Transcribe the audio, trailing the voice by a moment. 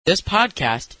This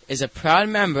podcast is a proud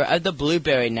member of the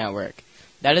Blueberry Network.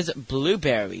 That is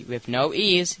Blueberry with no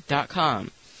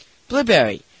ease.com.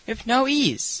 Blueberry with no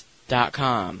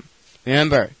ease.com.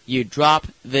 Remember, you drop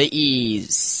the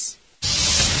ease.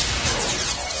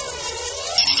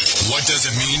 What does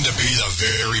it mean to be the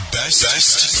very best?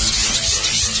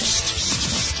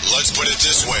 Let's put it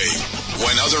this way.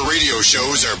 When other radio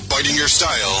shows are biting your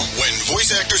style, when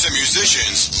voice actors and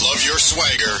musicians love your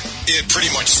swagger, it pretty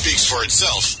much speaks for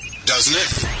itself, doesn't it?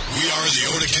 We are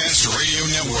the Otakast Radio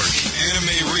Network,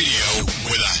 anime radio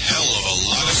with a hell of a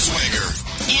lot of swagger.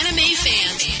 Anime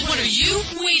fans, what are you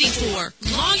waiting for?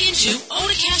 Log into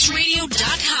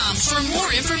otakastradio.com for more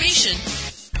information.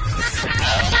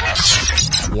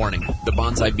 Warning, the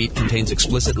Bonsai Beat contains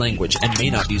explicit language and may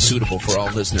not be suitable for all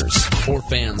listeners or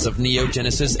fans of Neo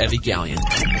Genesis Evangelion.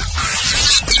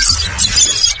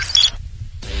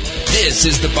 This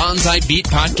is the Bonsai Beat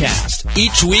Podcast,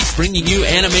 each week bringing you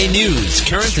anime news,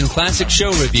 current and classic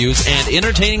show reviews, and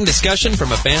entertaining discussion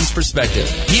from a fan's perspective.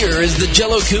 Here is the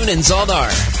Jello-kun and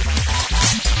Zaldar.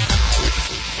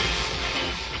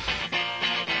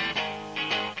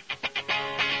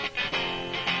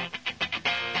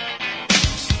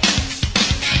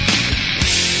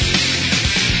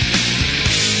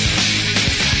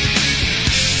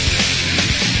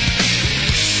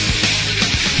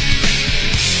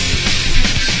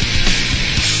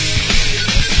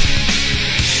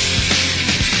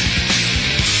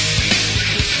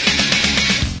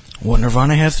 What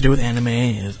Nirvana has to do with anime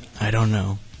is, I don't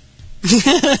know.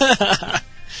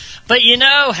 But you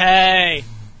know, hey.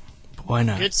 Why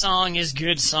not? Good song is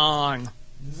good song.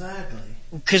 Exactly.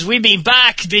 Because we be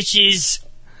back, bitches.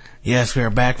 Yes, we are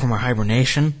back from our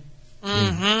hibernation.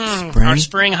 Mm-hmm. Spring. Our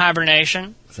spring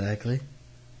hibernation. Exactly.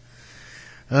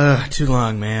 Too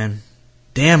long, man.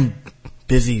 Damn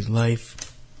busy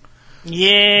life.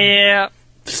 Yeah.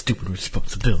 Stupid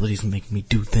responsibilities make me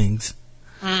do things.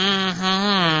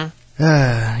 Mm-hmm.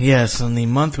 Yes, in the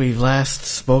month we've last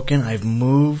spoken, I've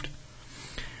moved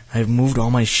all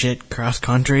my shit cross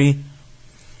country,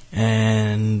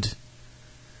 and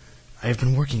I've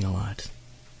been working a lot.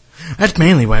 That's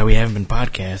mainly why we haven't been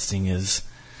podcasting, is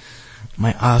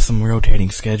my awesome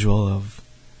rotating schedule of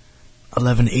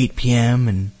 11 to 8 p.m.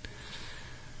 and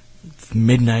it's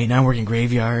midnight. Now I'm working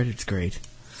graveyard. It's great.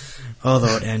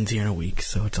 Although it ends here in a week,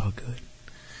 so it's all good.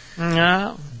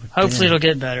 No. Hopefully it'll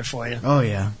get better for you. Oh,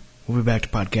 yeah. We'll be back to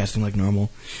podcasting like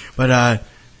normal. But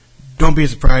don't be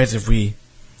surprised if we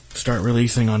start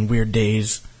releasing on weird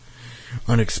days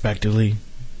unexpectedly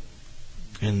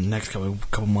in the next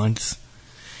couple months,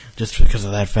 just because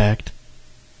of that fact.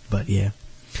 But, yeah.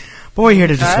 But we're here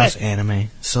to discuss anime,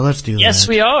 so let's do that. Yes,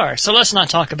 we are. So let's not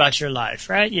talk about your life,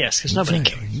 right? Yes, because nobody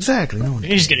cares. Exactly. No one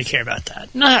Who's going to care about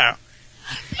that? No.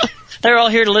 They're all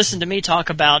here to listen to me talk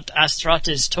about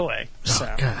Astrate's toy. So.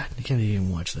 Oh, God. I can't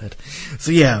even watch that.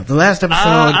 So, yeah, the last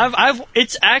episode...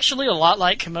 It's actually a lot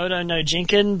like Komodo no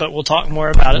Jinkin, but we'll talk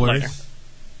more about it later.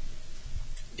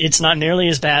 It's not nearly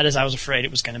as bad as I was afraid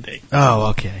it was going to be. Oh,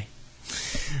 okay.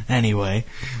 Anyway.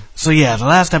 So, yeah, the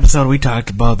last episode we talked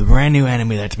about the brand new anime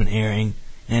that's been airing.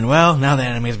 And, well, now the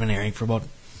anime has been airing for about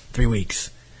 3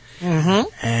 weeks. Mm-hmm.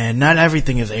 And not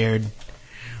everything is aired.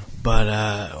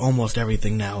 But almost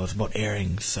everything now is about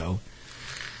airing, so...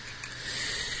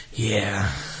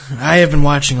 Yeah. I have been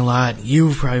watching a lot.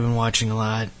 You've probably been watching a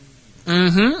lot.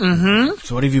 Mm-hmm.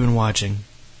 So what have you been watching?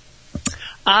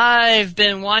 I've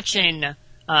been watching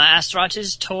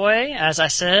Astrate's toy, as I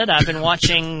said. I've been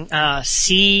watching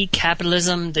C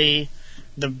Capitalism, the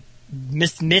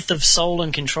myth of soul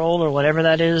and control, or whatever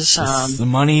that is. The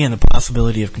money and the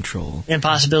possibility of control.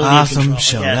 Impossibility awesome of control.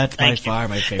 Show. Yeah, that's by far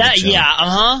my favorite show.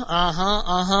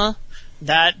 Yeah,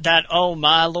 That, oh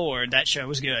my lord, that show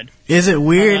was good. Is it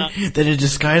weird that it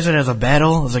disguised it as a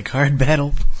battle, as a card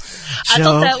battle show? I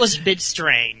thought that was a bit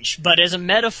strange, but as a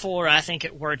metaphor, I think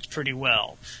it worked pretty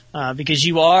well. Because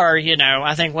you are,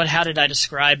 I think, how did I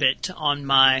describe it on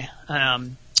my, my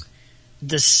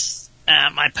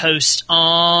post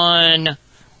on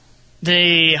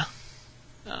the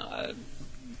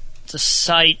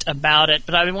site about it,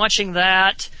 but I've been watching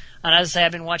that, and as I say,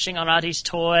 I've been watching Arate's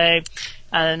toy,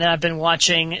 and then I've been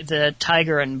watching the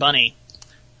Tiger and Bunny,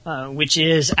 which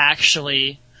is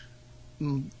actually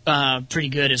pretty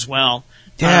good as well.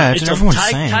 Yeah, everyone's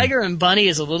saying. Tiger and Bunny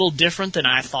is a little different than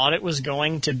I thought it was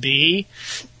going to be,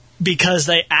 because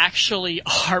they actually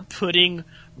are putting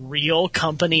real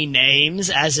company names,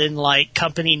 as in like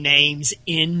company names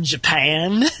in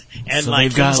Japan, and so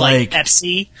like things like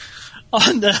Pepsi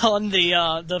on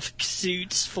the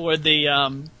suits for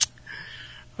the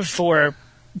for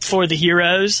for the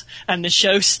heroes, and the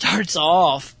show starts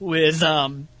off with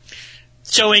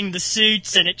showing the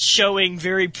suits, and it's showing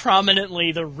very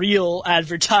prominently the real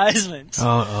advertisements.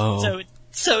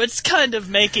 So it's kind of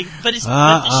making, but the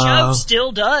show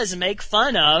still does make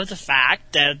fun of the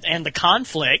fact that and the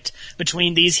conflict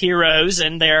between these heroes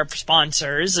and their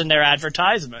sponsors and their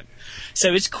advertisement.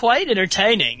 So it's quite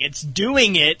entertaining. It's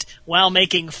doing it while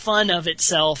making fun of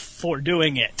itself for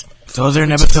doing it. So is there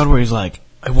an episode where he's like,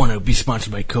 I want to be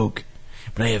sponsored by Coke,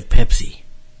 but I have Pepsi.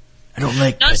 I don't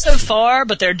like Not Pepsi. so far,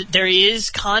 but there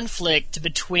is conflict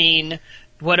between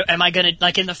what am I going to,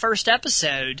 like in the first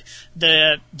episode,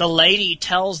 the lady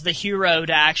tells the hero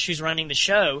to actually, who's running the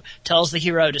show, tells the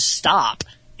hero to stop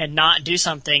and not do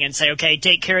something and say, okay,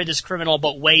 take care of this criminal,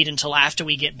 but wait until after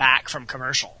we get back from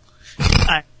commercial.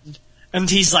 And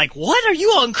he's like, what, are you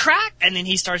on crack? And then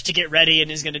he starts to get ready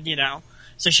and is going to,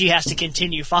 so she has to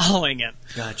continue following him.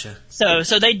 Gotcha. So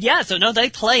they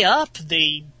play up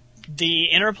the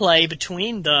interplay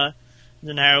between the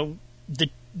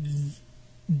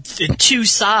two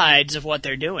sides of what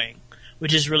they're doing,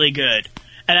 which is really good.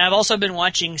 And I've also been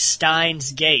watching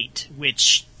Steins Gate,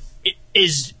 which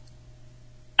is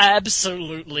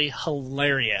absolutely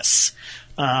hilarious.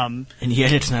 And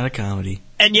yet it's not a comedy.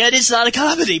 And yet it's not a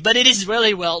comedy, but it is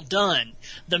really well done.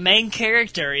 The main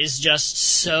character is just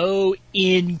so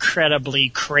incredibly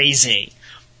crazy,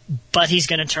 but he's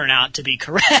going to turn out to be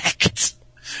correct,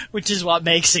 which is what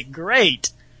makes it great.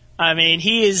 I mean,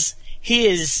 he is,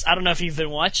 I don't know if you've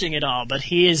been watching it all, but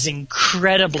he is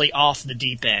incredibly off the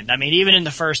deep end. I mean, even in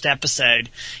the first episode,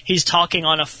 he's talking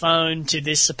on a phone to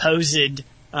this supposed,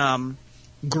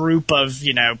 group of,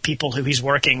 people who he's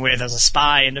working with as a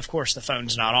spy, and of course the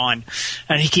phone's not on.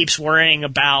 And he keeps worrying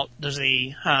about this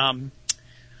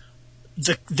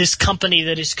company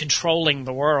that is controlling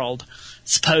the world,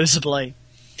 supposedly.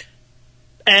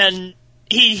 And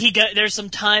there's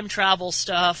some time travel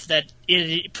stuff that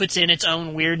it puts in its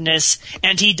own weirdness,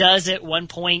 and he does at one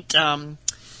point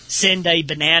send a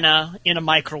banana in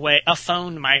a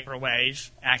phone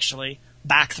microwave, actually,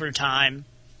 back through time,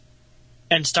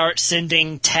 and start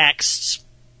sending texts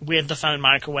with the phone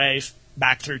microwave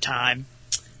back through time.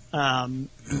 And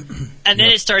then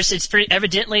it's pretty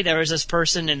evidently there was this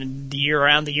person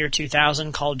around the year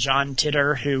 2000 called John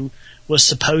Titor who was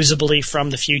supposedly from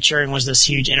the future and was this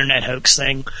huge internet hoax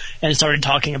thing, and started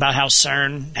talking about how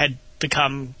CERN had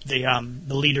become the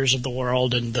leaders of the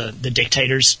world and the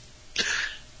dictators.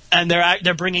 And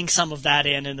they're bringing some of that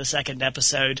in the second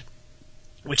episode,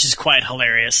 which is quite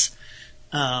hilarious.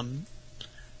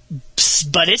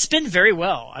 But it's been very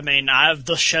well. I mean,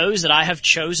 the shows that I have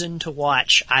chosen to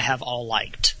watch, I have all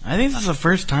liked. I think this is the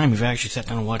first time you've actually sat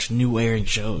down and watched new airing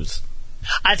shows.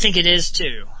 I think it is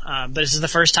too. But this is the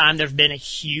first time there have been a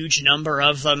huge number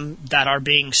of them that are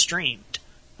being streamed.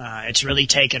 It's really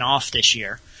taken off this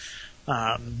year.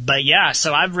 But yeah,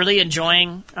 so I'm really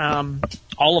enjoying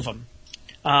all of them.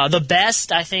 The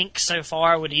best, I think, so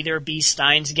far would either be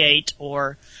Steins Gate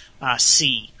or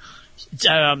C.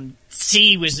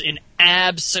 C was an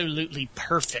absolutely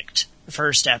perfect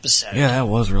first episode. Yeah, that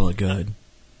was really good.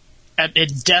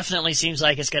 It definitely seems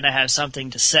like it's going to have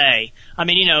something to say. I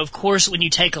mean, of course, when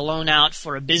you take a loan out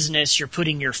for a business, you're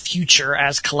putting your future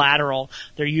as collateral.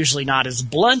 They're usually not as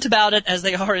blunt about it as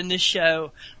they are in this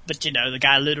show. But, the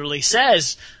guy literally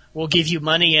says, we'll give you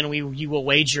money and you will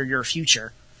wager your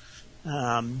future.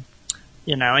 And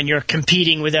you're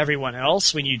competing with everyone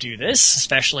else when you do this,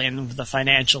 especially in the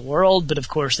financial world. But, of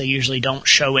course, they usually don't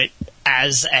show it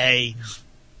as a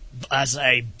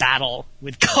battle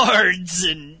with cards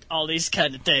and all these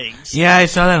kind of things. Yeah, I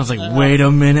saw that. I was like, wait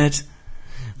a minute.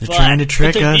 They're trying to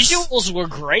trick us. The visuals were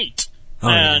great. Oh,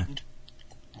 and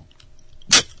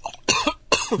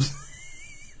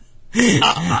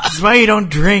That's why you don't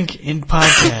drink in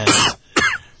podcasts.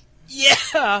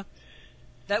 Yeah.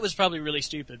 That was probably really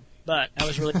stupid, but I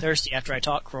was really thirsty after I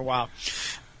talked for a while.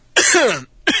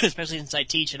 Especially since I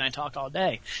teach and I talk all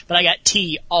day. But I got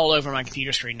tea all over my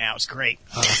computer screen now. It's great.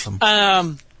 Awesome.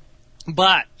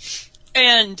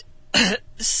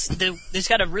 It's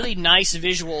got a really nice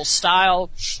visual style,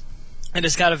 and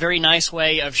it's got a very nice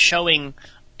way of showing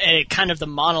kind of the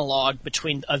monologue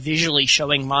visually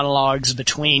showing monologues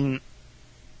between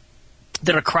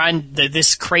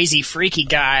this crazy freaky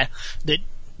guy that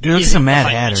Dude, looks like a Mad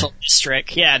Hatter.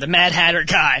 District. Yeah, the Mad Hatter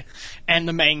guy and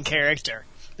the main character.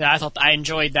 I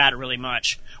enjoyed that really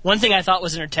much. One thing I thought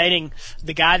was entertaining,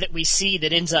 the guy that we see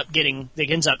that ends up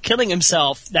killing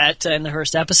himself in the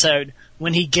first episode,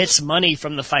 when he gets money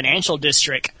from the financial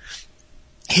district,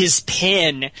 his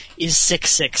pin is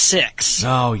 666.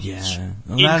 Oh yeah.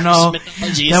 That wasn't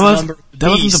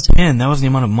the pin, that was the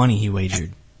amount of money he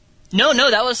wagered. No,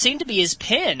 that seemed to be his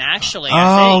pin, actually. Oh,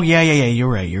 I think. yeah, you're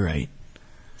right.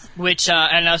 Which,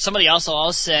 and somebody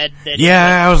also said that.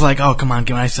 Yeah, I was like, oh, come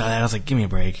on, I saw that. I was like, give me a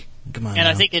break. Come on. And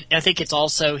now. I think it's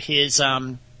also his.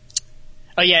 Oh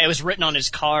yeah, it was written on his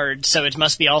card, so it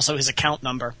must be also his account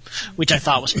number, which I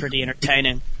thought was pretty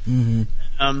entertaining.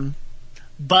 Mm-hmm.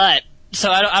 But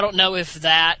so I don't know if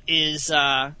that is,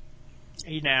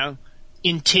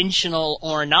 intentional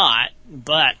or not.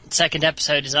 But second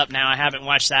episode is up now. I haven't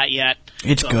watched that yet.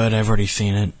 It's good. I've already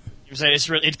seen it. So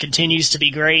it continues to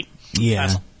be great.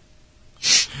 Yeah.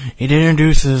 It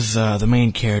introduces the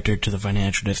main character to the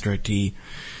financial district.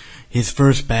 His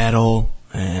first battle,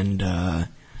 and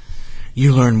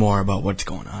you learn more about what's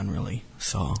going on, really.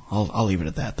 So I'll leave it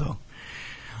at that, though.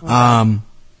 Okay.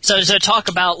 So talk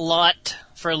about LUT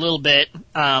for a little bit.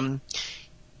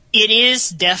 It is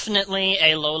definitely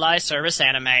a low-life service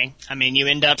anime. I mean, you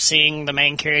end up seeing the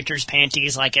main character's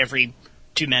panties like every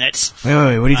 2 minutes. Wait,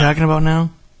 what are you talking about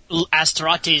now?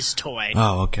 Astrate's toy.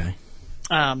 Oh, okay.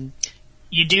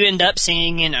 You do end up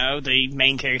seeing, the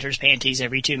main character's panties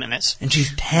every 2 minutes. And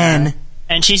she's 10.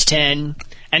 And she's 10.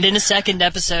 And in the second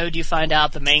episode, you find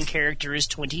out the main character is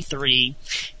 23,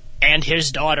 and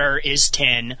his daughter is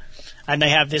 10. And they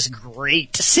have this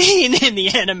great scene in the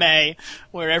anime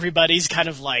where everybody's kind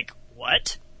of like,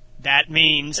 what? That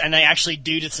means... And they actually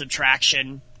do the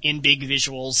subtraction in big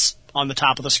visuals on the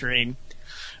top of the screen.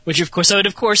 Which, of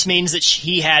course, means that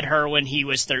he had her when he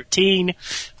was 13.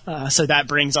 So that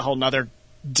brings a whole nother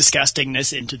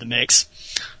disgustingness into the mix.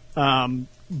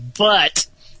 But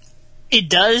it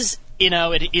does...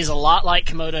 it is a lot like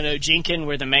Komodo no Jinken,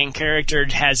 where the main character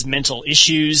has mental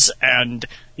issues, and,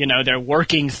 they're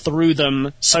working through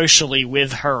them socially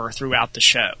with her throughout the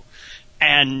show.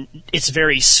 And it's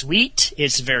very sweet,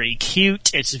 it's very cute,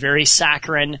 it's very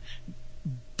saccharine,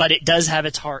 but it does have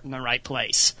its heart in the right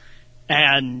place.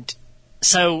 And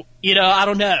so, I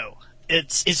don't know.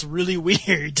 It's really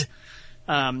weird.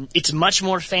 It's much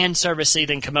more fan servicey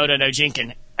than Komodo no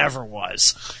Jinken ever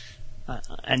was.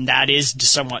 And that is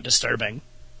somewhat disturbing.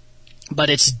 But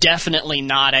it's definitely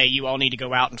not you all need to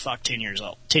go out and fuck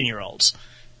 10-year-olds.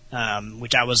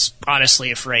 Which I was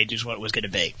honestly afraid is what it was going to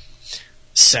be.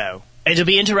 So, it'll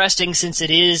be interesting since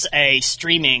it is a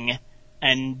streaming,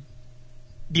 and,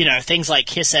 things like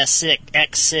Kiss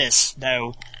X6,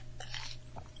 though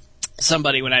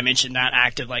somebody, when I mentioned that,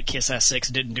 acted like Kiss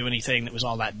S6 didn't do anything that was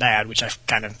all that bad, which I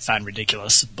kind of find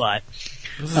ridiculous, but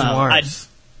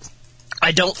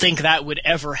I don't think that would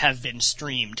ever have been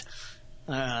streamed.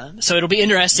 So it'll be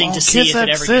interesting to see if it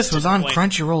ever gets to was the on point.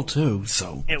 Crunchyroll too,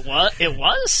 so It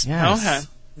was? yes.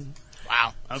 Okay.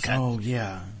 Wow, okay. Oh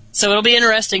yeah. So it'll be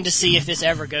interesting to see if this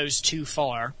ever goes too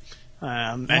far,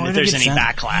 and if there's any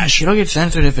backlash. It'll get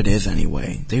censored if it is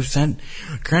anyway.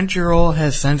 Crunchyroll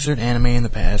has censored anime in the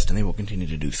past, and they will continue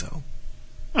to do so.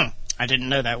 I didn't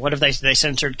know that. What if they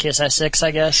censored Kiss S6,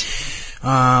 I guess?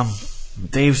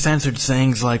 They've censored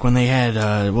things like when they had,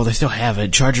 they still have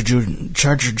it, Charger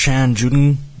Chan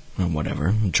Juden, or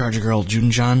whatever, Charger Girl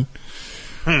Juden-chan.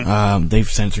 They've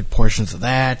censored portions of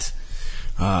that.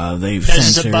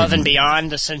 This is above and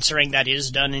beyond the censoring that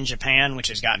is done in Japan, which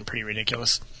has gotten pretty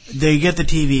ridiculous. They get the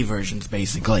TV versions,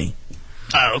 basically.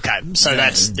 Oh, okay. So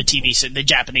that's the the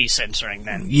Japanese censoring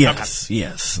then. Yes, okay.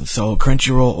 Yes. So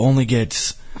Crunchyroll only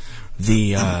gets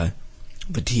the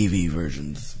TV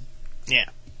versions. Yeah.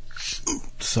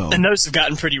 So, and those have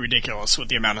gotten pretty ridiculous with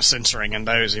the amount of censoring in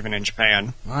those, even in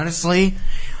Japan. Honestly,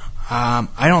 I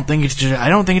don't think it's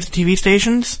TV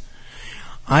stations.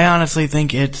 I honestly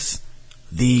think it's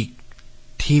the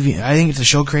TV. I think it's the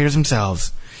show creators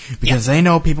themselves, because they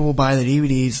know people will buy the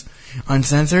DVDs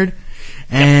uncensored,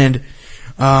 and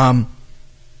I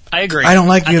agree. I don't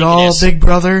like it at all. Big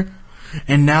Brother,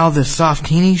 and now the Soft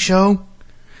Teeny show,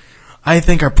 I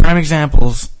think are prime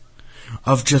examples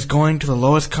of just going to the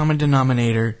lowest common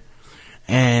denominator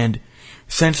and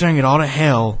censoring it all to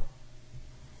hell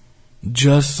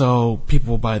just so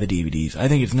people will buy the DVDs. I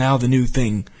think it's now the new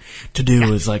thing to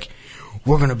do is like,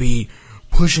 we're going to be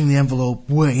pushing the envelope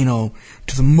to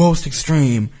the most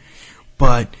extreme,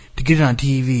 but to get it on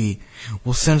TV,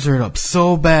 we'll censor it up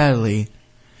so badly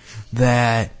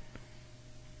that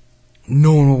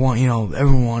no one will want,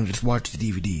 everyone will want to just watch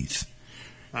the DVDs.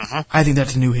 I think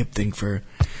that's a new hip thing for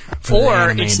the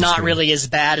anime it's industry. not really as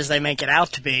bad as they make it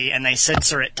out to be, and they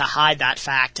censor it to hide that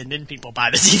fact, and then people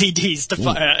buy the DVDs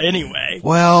anyway.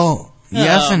 Well,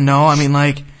 yes and no. I mean,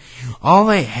 like, all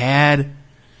they had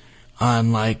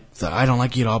on, like, the I Don't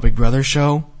Like You at All Big Brother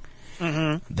show,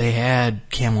 they had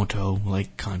camel toe,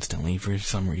 like, constantly for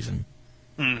some reason.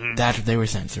 That's what they were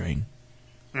censoring.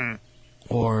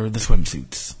 Or the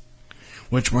swimsuits,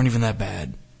 which weren't even that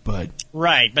bad. but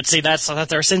Right, but see, that's that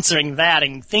they're censoring that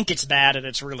and think it's bad, and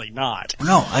it's really not.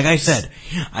 no, like I said,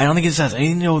 I don't think it has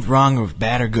anything to do with wrong or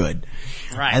bad or good.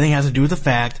 Right. I think it has to do with the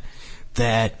fact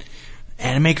that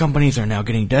anime companies are now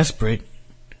getting desperate.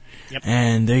 Yep.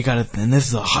 And and this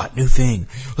is a hot new thing.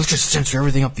 Let's just censor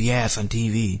everything up the ass on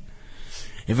TV.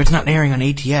 If it's not airing on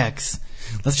ATX,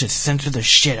 let's just censor the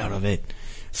shit out of it.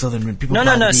 So then when people No,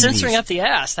 buy DVDs, censoring up the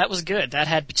ass. That was good. That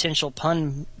had potential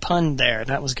pun there.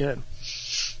 That was good.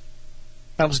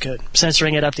 That was good.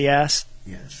 Censoring it up the ass.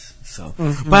 Yes. So,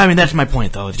 but I mean that's my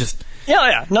point though. It's just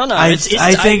Yeah. No. I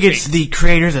think agree. it's the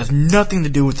creators. It has nothing to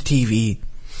do with the TV.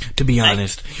 To be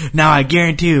honest, now I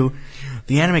guarantee you,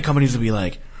 the anime companies will be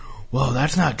like, "Well,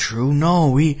 that's not true. No,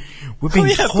 we're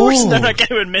being Of told." course they're not going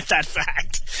to admit that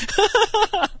fact.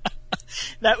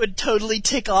 That would totally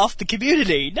tick off the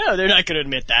community. No, they're not going to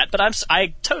admit that. But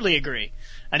I totally agree.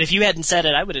 And if you hadn't said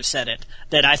it, I would have said it.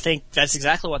 That I think that's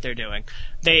exactly what they're doing.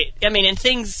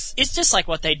 It's just like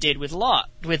what they did with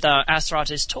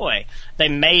Astaroth's Toy. They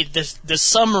made the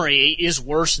summary is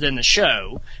worse than the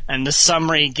show, and the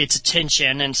summary gets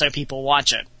attention, and so people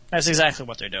watch it. That's exactly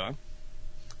what they're doing.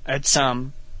 It's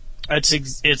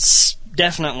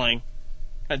definitely,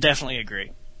 I definitely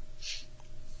agree.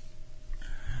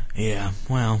 Yeah,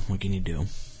 well, what can you do?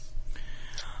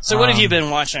 So what have you been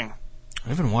watching?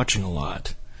 I've been watching a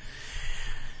lot.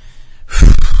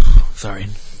 Sorry.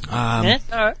 All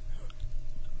right.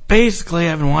 Basically,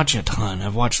 I've been watching a ton.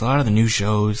 I've watched a lot of the new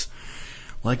shows.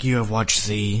 Like you, I've watched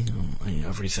Z. I've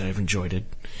already said I've enjoyed it.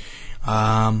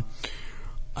 I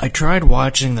tried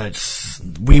watching that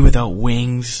We Without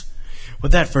Wings,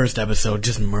 but that first episode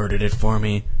just murdered it for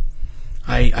me.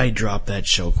 I dropped that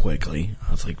show quickly.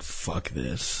 I was like, fuck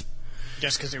this.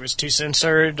 Just because it was too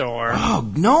censored, or...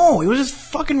 Oh, no, it was just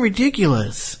fucking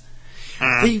ridiculous.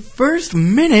 The first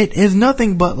minute is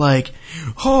nothing but like,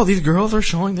 oh, these girls are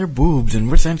showing their boobs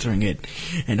and we're censoring it.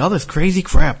 And all this crazy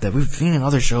crap that we've seen in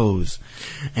other shows.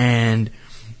 And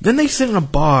then they sit in a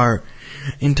bar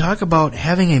and talk about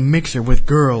having a mixer with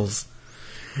girls.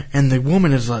 And the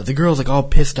woman is like, the girl's like all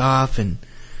pissed off and...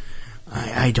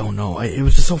 I don't know. It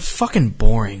was just so fucking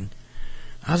boring.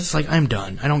 I was just like, I'm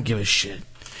done. I don't give a shit.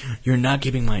 You're not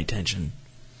keeping my attention.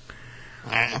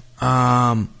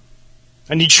 And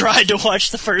you tried to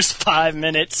watch the first 5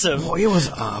 minutes of... Oh, it was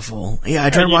awful. Yeah,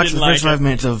 I tried watching the first 5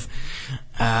 minutes of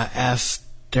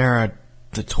Astera,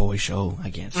 the toy show. I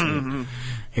can't say it.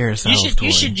 Aristotle's toy.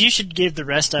 You should give the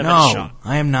rest of it a shot. No,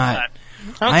 I am not.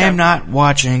 Okay. I am not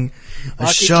watching a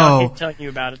show I'll keep telling you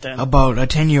about it then. about a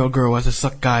 10-year-old girl who has to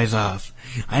suck guys off.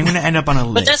 I'm going to end up on a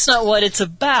list. But that's not what it's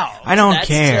about. I don't That's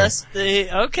care. Just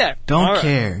okay. Don't All right.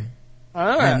 care.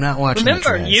 All right. I'm not watching that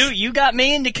Remember, trash. you got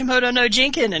me into Komodo no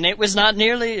Jinkin, and it was not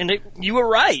nearly, and you were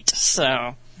right.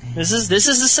 So this is the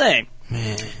same.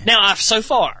 Man. Now, so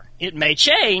far, it may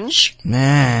change, Nah,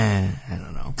 I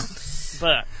don't know.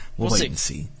 but We'll we'll wait see. and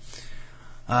see.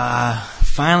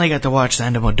 Finally got to watch the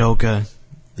end of Madoka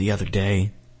the other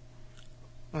day.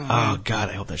 Oh God,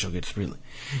 I hope that show gets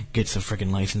a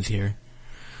freaking license here.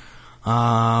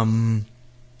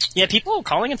 Yeah, people are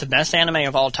calling it the best anime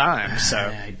of all time, so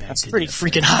I beg that's a to pretty differ.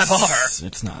 freaking high bar.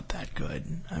 It's not that good.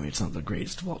 I mean, it's not the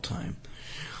greatest of all time.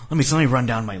 Let me run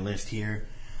down my list here.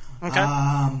 Okay.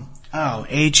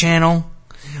 A Channel.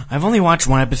 I've only watched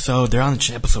one episode. They're on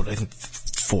episode, I think,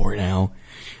 4 now.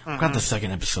 I've got the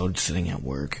second episode sitting at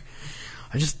work.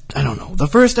 I don't know. The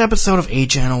first episode of A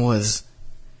Channel was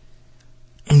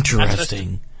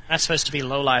interesting. That's supposed to be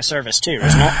low-life service, too,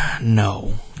 isn't it?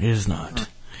 No, it is not.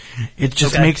 It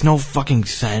just makes no fucking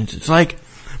sense. It's like,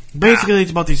 basically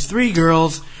it's about these 3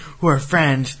 girls who are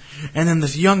friends, and then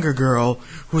this younger girl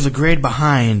who's a grade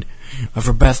behind of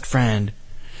her best friend,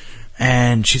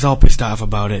 and she's all pissed off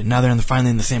about it. Now they're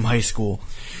finally in the same high school.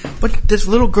 But this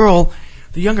little girl,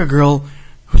 the younger girl,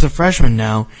 who's a freshman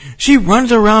now, she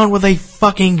runs around with a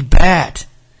fucking bat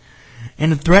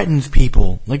and threatens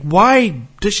people. Like, why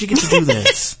does she get to do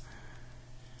this?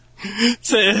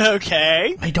 So,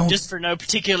 okay. I don't... Just for no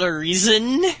particular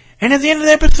reason? And at the end of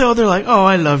the episode, they're like, oh,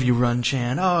 I love you,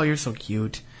 Run-chan. Oh, you're so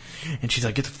cute. And she's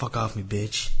like, get the fuck off me,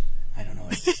 bitch. I don't know.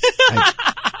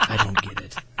 I don't get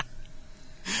it.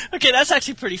 Okay, that's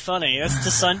actually pretty funny. That's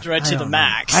the Sundra to the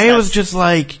max. I was just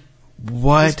like,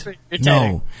 what? irritating.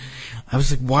 No. I was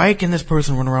like, why can this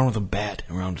person run around with a bat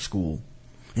around school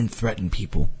and threaten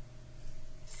people?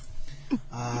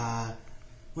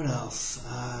 What else?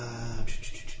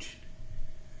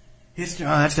 History. Oh,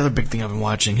 that's the other big thing I've been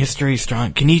watching. History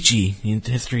Strong. Kenichi,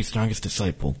 History's Strongest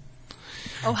Disciple.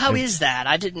 Oh, how is that?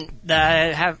 I didn't.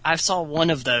 I saw one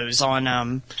of those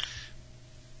on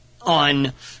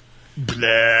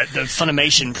The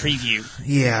Funimation preview.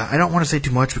 Yeah, I don't want to say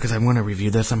too much because I'm going to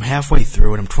review this. I'm halfway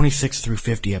through it. I'm 26 through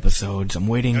 50 episodes. I'm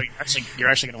waiting. Oh, you're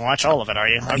actually going to watch all of it, are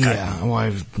you? Okay. Yeah, well,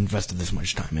 I've invested this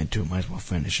much time into it. Might as well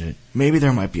finish it. Maybe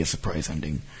there might be a surprise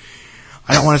ending.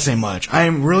 I don't want to say much.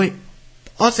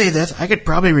 I'll say this. I could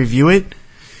probably review it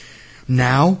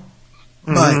now,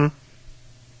 but,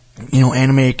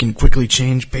 anime can quickly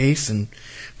change pace and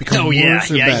become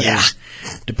worse or better,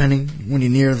 depending when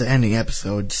you're near the ending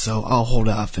episode. So I'll hold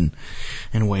off and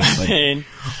wait. But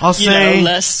I'll say,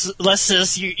 less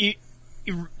says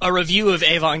a review of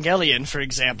Evangelion, for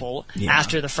example,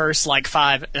 after the first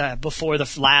 5 before the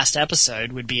last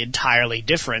episode would be entirely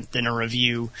different than a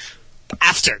review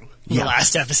after the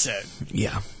last episode.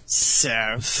 Yeah.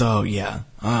 So yeah.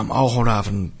 I'll hold off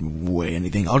and weigh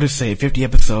anything. I'll just say 50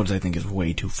 episodes I think is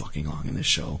way too fucking long in this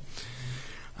show.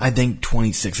 I think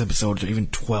 26 episodes or even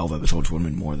 12 episodes would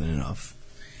have been more than enough.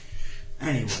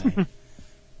 Anyway.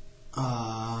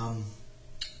 The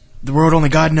Road Only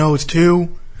God Knows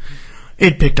 2.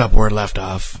 It picked up where it left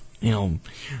off.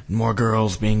 More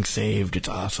girls being saved. It's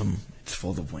awesome. It's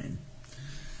full of win.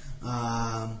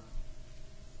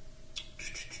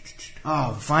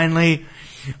 Finally,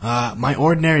 My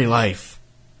Ordinary Life.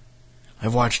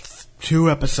 I've watched 2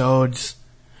 episodes.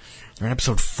 They're in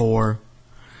episode 4.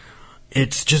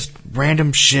 It's just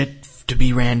random shit to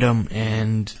be random,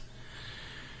 and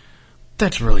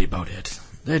that's really about it.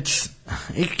 It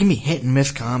can be hit and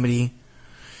miss comedy.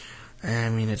 I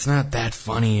mean, it's not that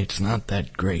funny, it's not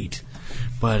that great,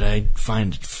 but I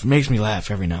find it makes me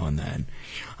laugh every now and then.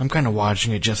 I'm kind of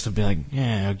watching it just to be like,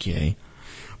 yeah, okay.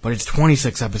 But it's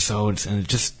 26 episodes, and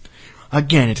it's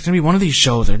going to be one of these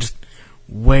shows that are just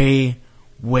way,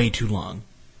 way too long.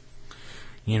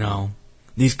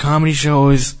 These comedy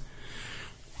shows,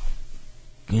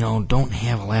 don't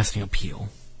have a lasting appeal.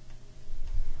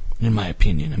 In my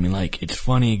opinion. I mean, it's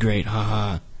funny, great,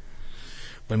 haha.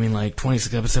 But I mean,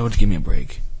 26 episodes, give me a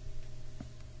break.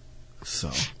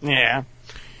 So. Yeah.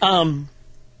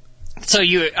 So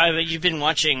you've been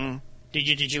watching... Did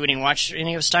you watch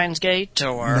any of Steins Gate,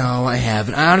 or? No, I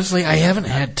haven't. Honestly, I haven't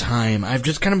had time. I've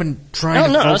just kind of been trying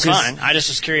to focus. No, that's fine. I just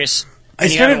was curious. I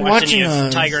started watching any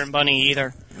of Tiger and Bunny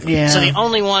either. Yeah. So the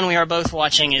only one we are both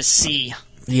watching is C.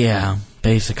 Yeah,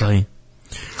 basically.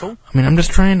 Cool. I mean, I'm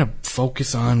just trying to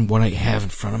focus on what I have in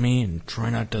front of me and try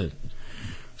not to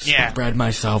spread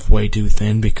myself way too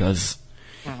thin because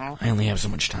I only have so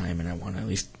much time and I want to at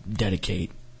least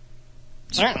dedicate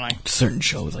Certainly. certain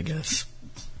shows, I guess.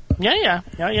 Yeah,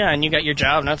 and you got your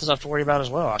job, nothing else to worry about as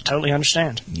well. I totally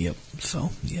understand. Yep, so,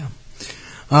 yeah.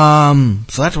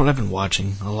 So that's what I've been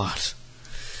watching a lot.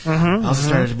 I also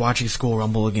started watching School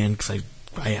Rumble again, because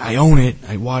I own it.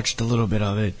 I watched a little bit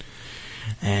of it,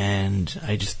 and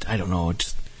I don't know,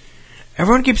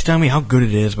 everyone keeps telling me how good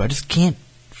it is, but I just can't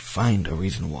find a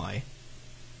reason why.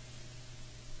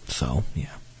 So,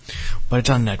 yeah. But it's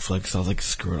on Netflix, so I was like,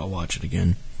 screw it, I'll watch it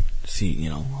again. See,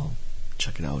 I'll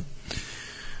check it out.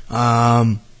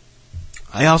 I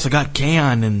also got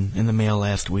K-On! in the mail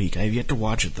last week. I have yet to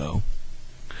watch it, though.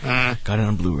 Got it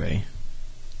on Blu-ray.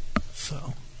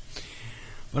 So.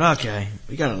 But okay,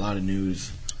 we got a lot of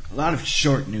news. A lot of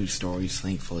short news stories,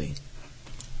 thankfully.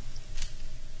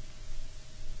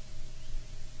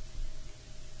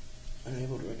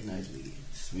 Unable to recognize me.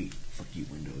 Sweet. Fuck you,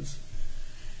 Windows.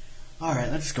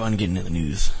 Alright, let's go on and get into the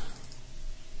news.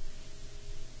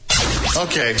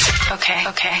 Okay.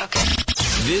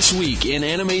 This week in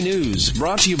Anime News,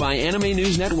 brought to you by Anime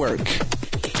News Network.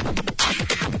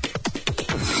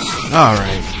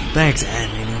 Alright, thanks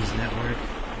Anime News Network,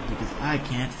 because I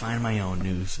can't find my own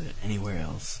news anywhere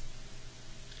else.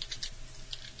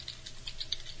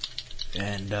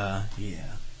 And,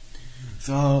 yeah.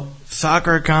 So,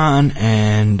 SoccerCon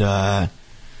and,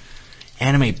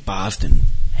 Anime Boston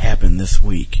happened this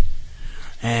week.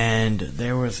 And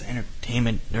there was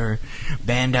entertainment, or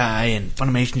Bandai and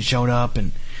Funimation showed up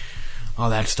and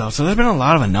all that stuff. So there's been a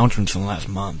lot of announcements in the last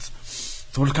month.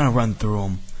 So we'll just kind of run through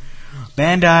them.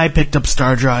 Bandai picked up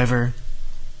Star Driver.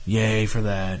 Yay for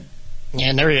that.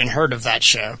 Yeah, never even heard of that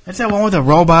show. That's that one with the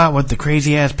robot with the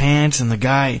crazy ass pants and the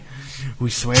guy who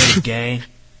swear is gay.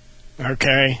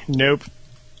 Okay, nope.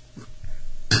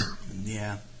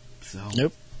 Yeah, so.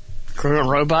 Nope.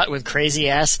 Robot with crazy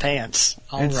ass pants.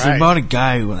 It's about a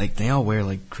guy who, they all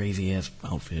wear, crazy ass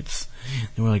outfits.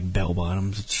 They wear, bell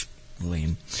bottoms. It's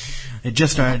lame. It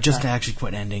just started, just actually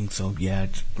quit ending, so yeah,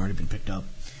 it's already been picked up.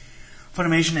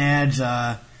 Funimation adds,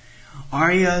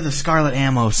 Arya the Scarlet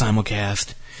Ammo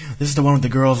simulcast. This is the one with the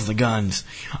girls with the guns.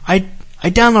 I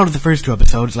downloaded the first 2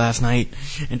 episodes last night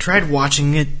and tried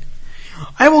watching it.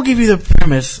 I will give you the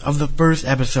premise of the first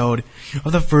episode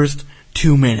of the first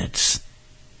 2 minutes.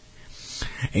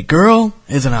 A girl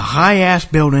is in a high-ass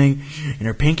building in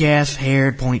her pink-ass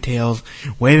haired ponytails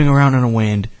waving around in the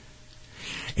wind.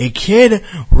 A kid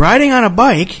riding on a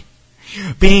bike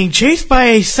being chased by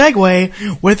a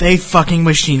Segway with a fucking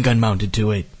machine gun mounted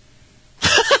to it.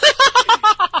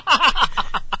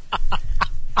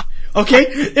 Okay,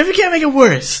 if you can't make it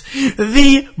worse,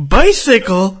 the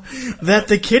bicycle that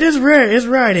the kid is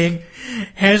riding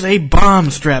has a bomb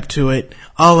strapped to it,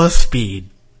 a la Speed.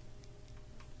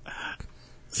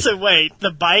 So wait,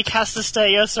 the bike has to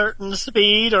stay a certain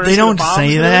speed, or they is don't the bombs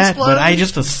say gonna that, explode? but I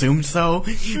just assumed so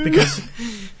because.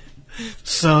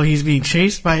 So he's being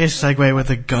chased by a Segway with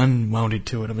a gun mounted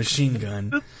to it, a machine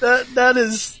gun.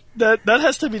 That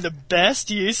has to be the best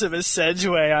use of a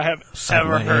Segway I have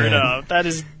ever heard of. That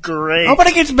is great. Oh, but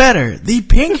it gets better. The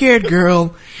pink-haired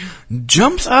girl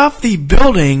jumps off the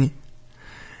building,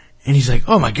 and he's like,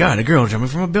 "Oh my god, a girl jumping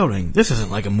from a building. This isn't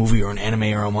like a movie or an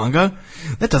anime or a manga.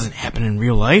 That doesn't happen in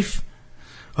real life."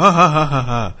 Ha ha ha ha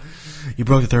ha. You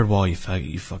broke the third wall, you faggot,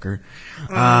 you fucker.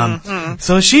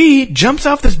 So she jumps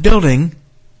off this building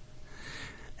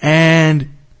and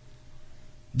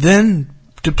then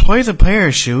deploys a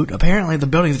parachute. Apparently the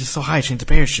building is just so high she needs a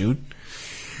parachute.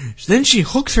 Then she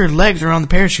hooks her legs around the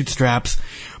parachute straps,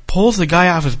 pulls the guy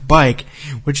off his bike,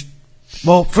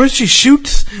 first she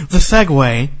shoots the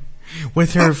Segway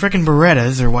with her frickin'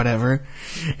 Berettas or whatever,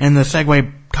 and the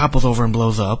Segway topples over and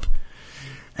blows up.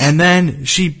 And then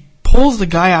she pulls the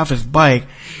guy off his bike,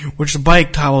 which the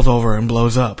bike topples over and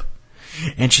blows up.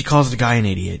 And she calls the guy an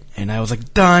idiot. And I was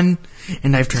like, done,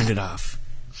 and I've turned it off.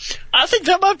 I think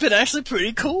that might have been actually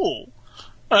pretty cool.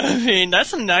 I mean,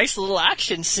 that's a nice little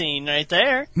action scene right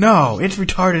there. No, it's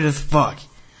retarded as fuck.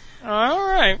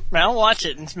 Alright, I'll watch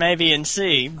it and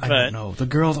see. But I don't know. The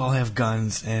girls all have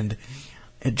guns, and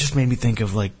it just made me think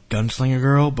of, like, Gunslinger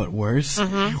Girl, but worse.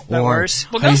 Mm-hmm, but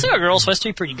worse. Well, Gunslinger Girl's supposed to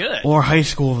be pretty good. Or High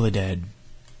School of the Dead.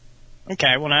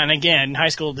 Okay, well, and again, High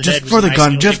School of the Just Dead for was the a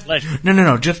gun. nice Just pleasure.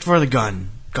 no. Just for the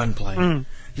gunplay.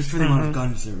 Just for the amount of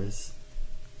gun service.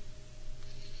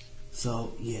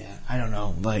 So yeah, I don't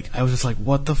know. Like I was just like,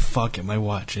 what the fuck am I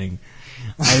watching?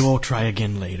 I will try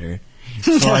again later.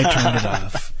 So I turned it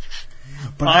off.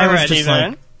 But I was just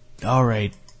like, all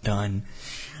right, done.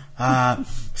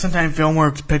 Sometime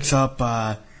FilmWorks picks up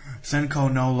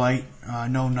Senko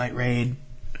No Night Raid.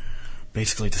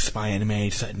 Basically, it's a spy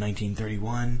anime set in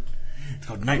 1931. It's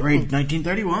called Night Raid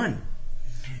 1931.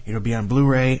 It'll be on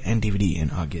Blu-ray and DVD in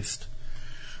August.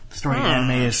 The story of the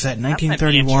anime is set in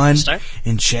 1931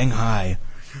 in Shanghai,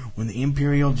 when the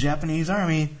Imperial Japanese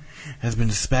Army has been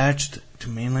dispatched to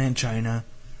mainland China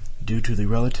due to the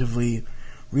relatively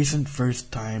recent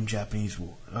first Japanese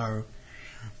War.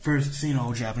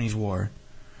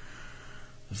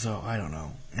 So, I don't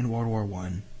know. And World War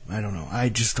I. I don't know. I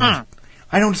just don't...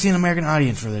 I don't see an American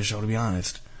audience for this show, to be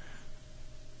honest.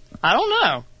 I don't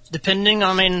know.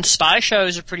 Spy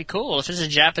shows are pretty cool. If it's a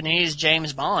Japanese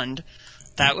James Bond,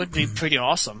 that would be pretty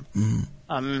awesome.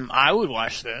 I would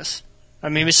watch this. I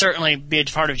mean, it would certainly be a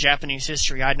part of Japanese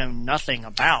history I know nothing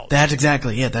about. That's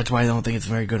exactly it. That's why I don't think it's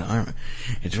very good.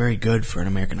 It's very good for an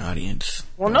American audience.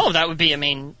 Well, no, that would be,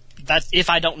 that if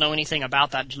I don't know anything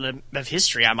about that of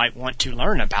history, I might want to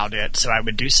learn about it, so I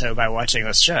would do so by watching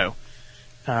this show.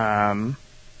 So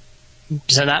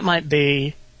that might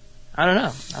be, I don't know.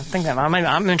 I think that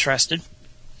I'm interested.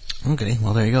 Okay,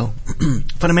 well there you go.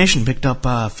 Funimation picked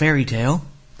up Fairy Tail.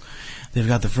 They've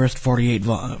got the first 48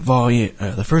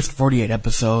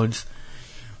 episodes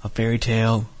of Fairy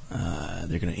Tail.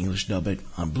 They're going to English dub it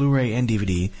on Blu-ray and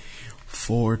DVD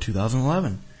for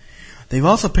 2011. They've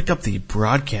also picked up the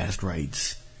broadcast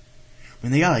rights. I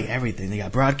mean, they got like everything. They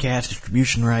got broadcast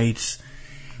distribution rights,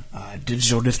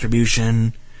 digital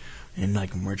distribution, and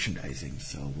like merchandising.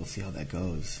 So we'll see how that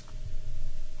goes.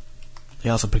 They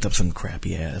also picked up some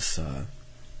crappy ass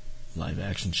live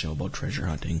action show about treasure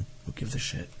hunting. Who gives a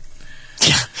shit?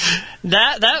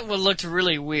 That one looked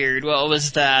really weird. What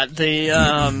was that? The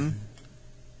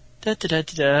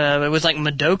it was like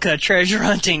Madoka treasure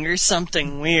hunting or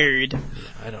something weird.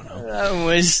 I don't know. That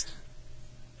was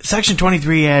Section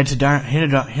 23 adds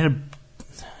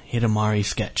Hidamari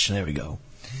sketch. There we go.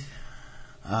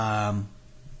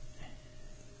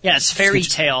 Yeah, it's Fairy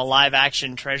Tail live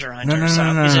action treasure hunter.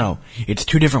 No. It's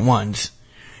two different ones.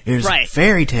 There's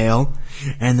Fairy Tail,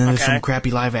 and then there's some crappy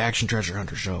live action treasure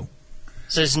hunter show.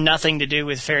 So there's nothing to do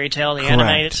with Fairy Tail, the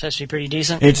anime. It's supposed to be pretty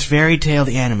decent. It's Fairy Tail,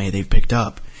 the anime they've picked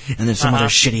up, and then some other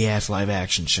shitty ass live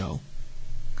action show.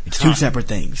 It's two separate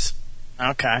things.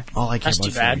 Okay. All I care about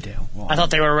is Fairy Tail. That's too bad. Fairy Tail. Well, I thought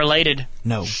they were related.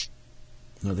 No, they are not.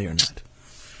 No, they are not. No.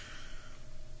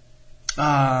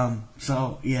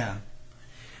 So, yeah.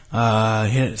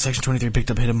 Section 23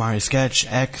 picked up Hidamari Sketch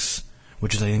X,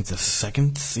 which is, I think, the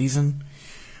second season.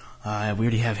 We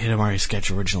already have Hidamari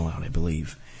Sketch Original out, I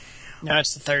believe. No,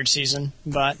 it's the third season,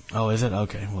 but... Oh, is it?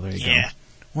 Okay, well, there you go. Yeah.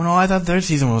 Well, no, I thought the third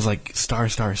season was like star.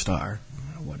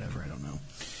 Whatever, I don't know.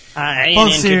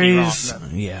 Both series...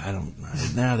 Yeah, I don't...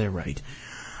 Nah, they're right.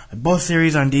 Both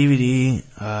series on DVD,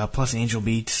 plus Angel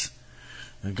Beats,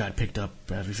 got picked up,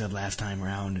 as we said last time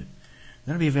around.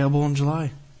 They're going to be available in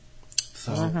July.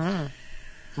 So...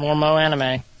 More Mo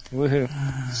anime. Woohoo.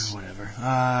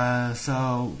 Whatever.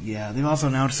 So, yeah, they've also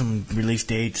announced some release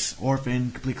dates.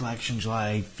 Orphan, Complete Collection,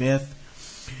 July 5th.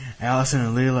 Allison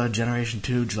and Leela, Generation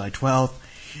 2, July 12th.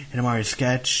 Hidamari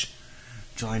Sketch,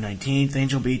 July 19th.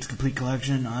 Angel Beats, Complete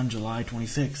Collection on July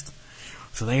 26th.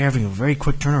 So they are having a very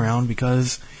quick turnaround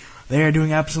because they are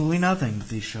doing absolutely nothing with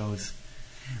these shows.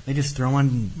 They just throw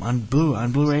them on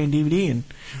Blu-ray and DVD and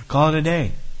call it a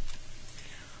day.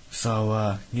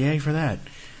 So, yay for that.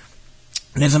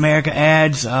 Ms. America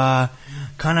adds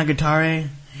Kanagatare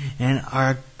and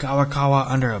Arakawa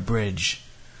Under a Bridge.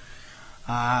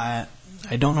 I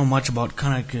don't know much about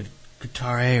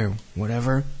Kanagatare or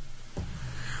whatever.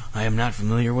 I am not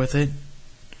familiar with it.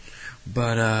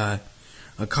 But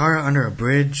Akara Under a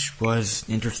Bridge was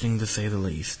interesting to say the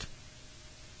least.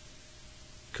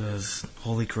 Because,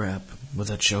 holy crap, was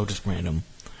that show just random.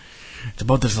 It's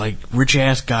about this, like,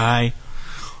 rich-ass guy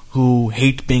who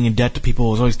hates being in debt to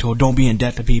people, was always told, don't be in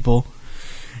debt to people.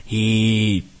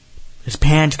 His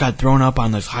pants got thrown up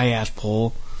on this high-ass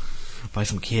pole by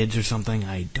some kids or something,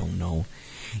 I don't know.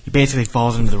 He basically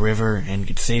falls into the river and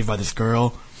gets saved by this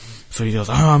girl. So he goes,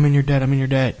 I'm in your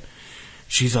debt.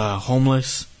 She's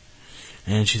homeless,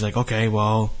 and she's like, okay,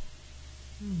 well,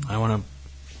 I want to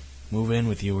move in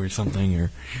with you or something,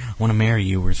 or I want to marry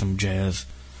you or some jazz.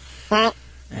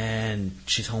 And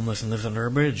she's homeless and lives under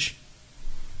a bridge.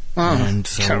 And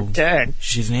so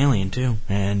she's an alien too,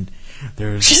 and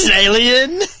she's an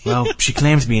alien. Well, she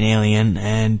claims to be an alien,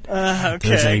 and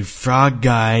there's a frog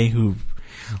guy who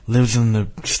lives in the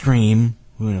stream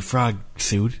in a frog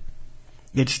suit.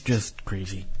 It's just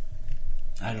crazy.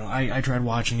 I don't know. I tried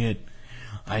watching it.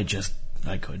 I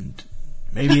couldn't.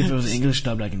 Maybe if it was English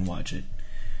dubbed, I can watch it.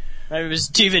 It was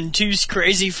even too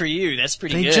crazy for you. That's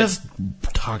pretty good. They just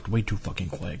talked way too fucking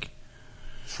quick.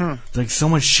 Like, so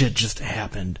much shit just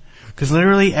happened. Because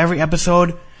literally every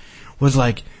episode was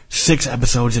like 6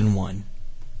 episodes in one.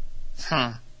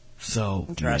 So,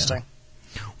 interesting.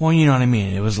 Yeah. Well, you know what I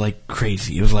mean. It was like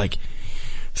crazy. It was like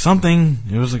something.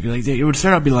 It was like it would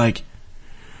start out be like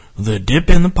the dip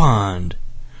in the pond,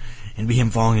 and be him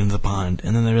falling into the pond,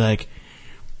 and then they'd be like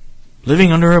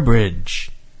living under a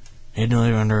bridge, and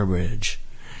living under a bridge.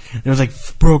 It was like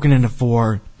broken into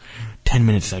 4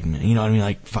 10-minute segment. You know what I mean?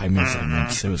 Like 5-minute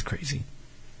segments. It was crazy.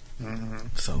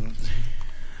 So,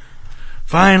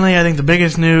 finally, I think the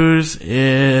biggest news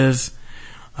is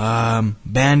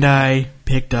Bandai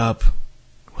picked up...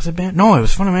 Was it Bandai? No, it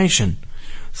was Funimation.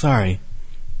 Sorry.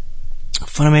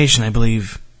 Funimation, I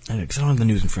believe... Because I don't have the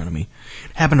news in front of me.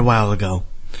 It happened a while ago.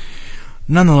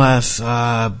 Nonetheless,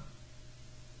 Panty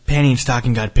and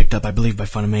Stocking got picked up, I believe, by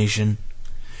Funimation.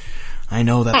 I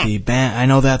know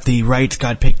that the rights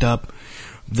got picked up,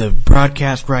 the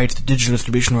broadcast rights, the digital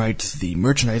distribution rights, the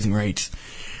merchandising rights.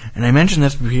 And I mention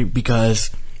this because,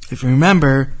 if you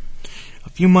remember, a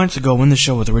few months ago when the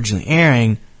show was originally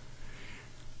airing,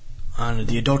 on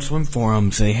the Adult Swim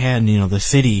forums, they had, the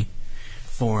city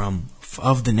forum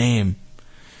of the name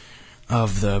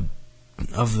of the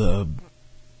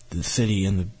city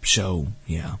and the show.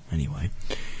 Yeah, anyway.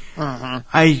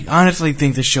 I honestly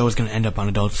think this show is going to end up on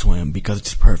Adult Swim because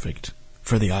it's perfect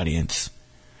for the audience.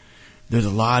 There's a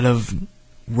lot of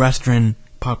Western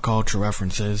pop culture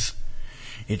references.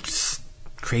 It's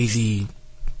crazy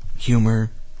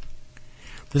humor.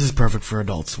 This is perfect for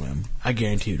Adult Swim. I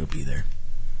guarantee it'll be there.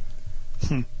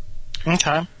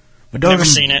 Okay. Never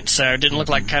seen it, so it didn't look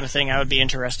like the kind of thing I would be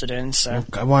interested in. So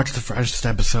I watched the first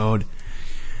episode.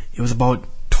 It was about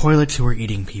toilets who were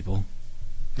eating people.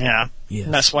 Yeah. Yes.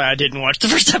 That's why I didn't watch the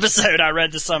first episode. I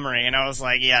read the summary, and I was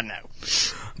like, yeah, no.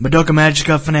 Madoka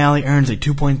Magica finale earns a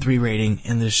 2.3 rating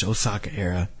in the Osaka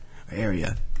area.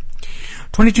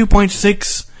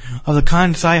 22.6 of the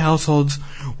Kansai households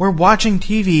were watching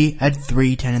TV at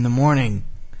 3:10 in the morning.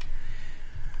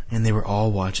 And they were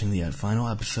all watching the final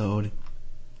episode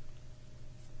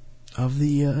of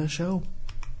the show.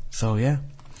 So, yeah.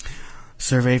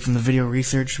 Survey from the Video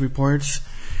Research reports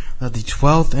that the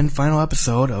 12th and final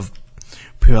episode of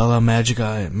Puella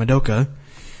Magica Madoka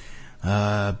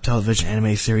television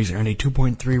anime series earned a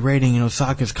 2.3 rating in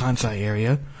Osaka's Kansai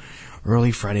area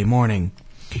early Friday morning.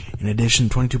 In addition,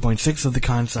 22.6% of the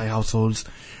Kansai households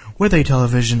with a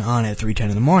television on at 3:10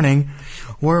 in the morning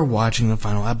were watching the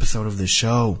final episode of this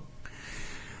show.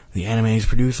 The anime's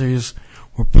producers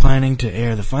were planning to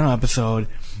air the final episode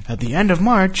at the end of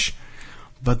March,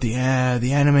 but the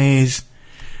anime's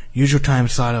usual time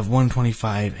slot of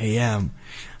 1:25 a.m.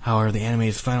 However, the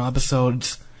anime's final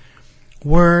episodes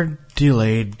were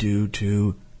delayed due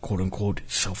to quote-unquote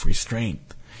self-restraint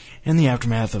in the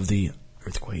aftermath of the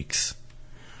earthquakes.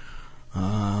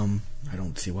 I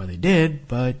don't see why they did,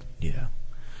 but yeah.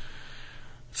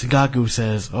 Sangaku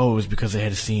says, it was because they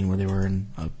had a scene where they were in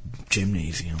a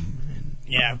gymnasium.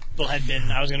 Yeah, people had been,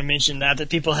 I was going to mention that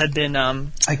people had been,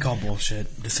 I call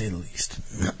bullshit, to say the least.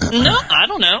 No, I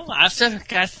don't know. I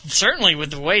certainly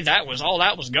with the way all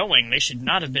that was going, they should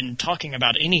not have been talking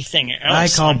about anything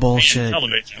else. I call bullshit.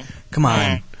 Television. Come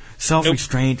on.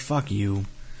 Self-restraint, fuck you.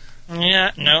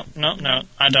 Yeah, no,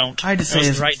 I don't. I just that say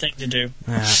was the right thing to do.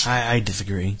 I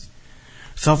disagree.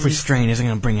 Self-restraint isn't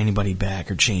going to bring anybody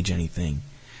back or change anything.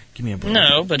 Give me a break.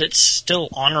 No, but it's still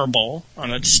honorable,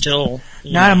 and it's still...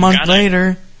 Not a month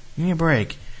later. Give me a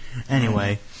break.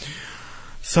 Anyway.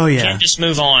 So, yeah. You can't just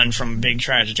move on from a big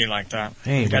tragedy like that.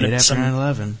 Hey, we did after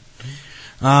 9/11.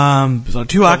 So,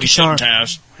 2 Well,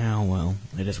 Akisar... well,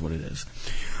 it is what it is.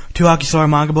 2 Akisar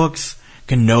manga books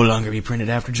can no longer be printed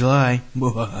after July.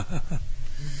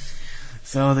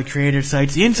 So, the creator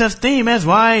cites the incest theme as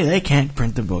why they can't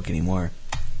print the book anymore.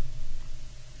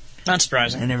 Not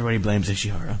surprising. And everybody blames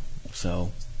Ishihara.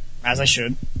 So, as I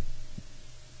should.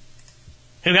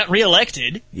 Who got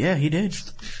reelected? Yeah, he did.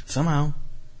 Somehow.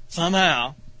 I don't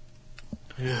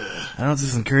know if this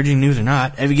is encouraging news or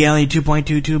not. Evangelion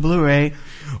 2.22 Blu-ray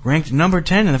ranked number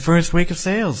 10 in the first week of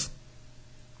sales.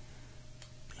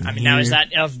 I mean, now is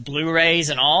that of Blu-rays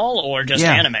and all, or just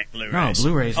anime Blu-rays? No,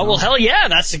 Blu-rays. Oh, well, hell yeah,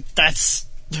 that's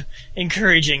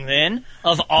encouraging then.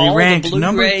 Of all they ranked the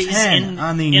Blu-rays number 10 in,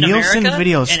 on the in Nielsen America,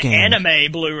 video scan. an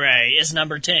anime Blu-ray is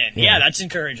number 10. Yeah, that's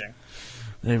encouraging.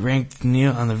 They ranked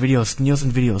on the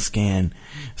Nielsen video scan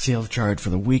sales chart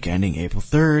for the week ending April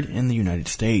 3rd in the United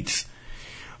States.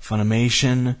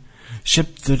 Funimation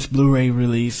shipped its Blu-ray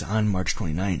release on March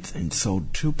 29th and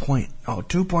sold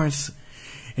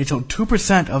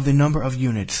 2% of the number of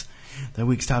units. The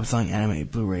week's top-selling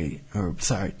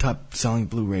top-selling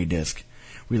Blu-ray disc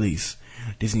release.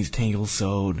 Disney's Tangled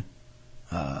sold...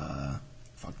 I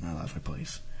lost my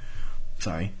place.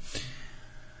 Sorry.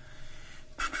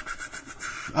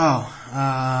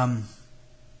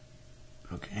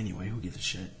 Okay, anyway, who gives a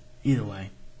shit? Either way.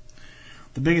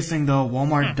 The biggest thing, though,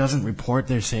 Walmart doesn't report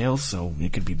their sales, so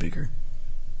it could be bigger.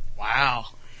 Wow.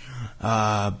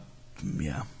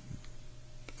 Yeah.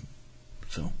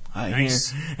 So,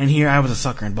 Nice. Here I was a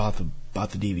sucker and bought the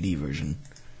DVD version.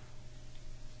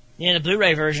 Yeah, the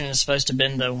Blu-ray version is supposed to have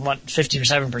been the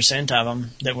 57% of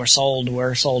them that were sold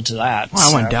to that. Well,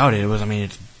 I wouldn't doubt it. It was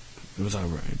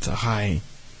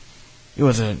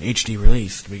an HD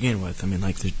release to begin with. I mean,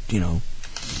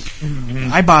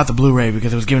 I bought the Blu-ray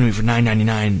because it was given to me for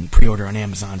 $9.99 pre-order on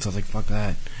Amazon, so I was like, fuck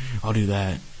that. I'll do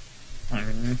that.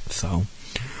 Mm-hmm. So,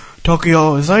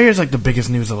 Tokyo, so here's the biggest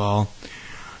news of all.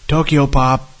 Tokyo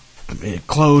Pop, it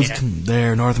closed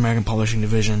their North American publishing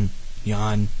division,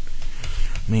 Yawn.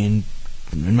 I mean,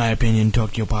 in my opinion,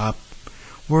 Tokyo Pop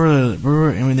they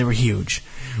were huge.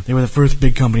 They were the first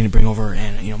big company to bring over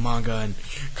manga and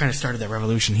kind of started that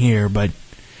revolution here, but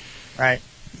right.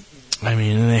 I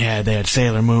mean, they had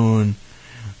Sailor Moon,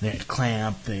 they had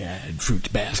Clamp, they had Fruits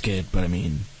Basket, but I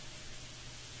mean,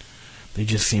 they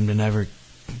just seem to never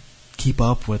keep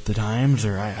up with the times,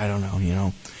 or I don't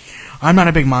know, I'm not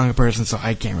a big manga person, so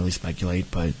I can't really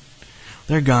speculate, but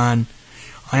they're gone.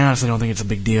 I honestly don't think it's a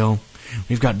big deal.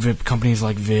 We've got companies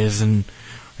like Viz and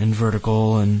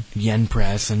Vertical and Yen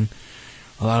Press and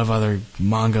a lot of other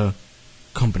manga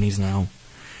companies now.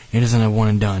 It isn't a one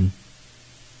and done.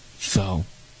 So,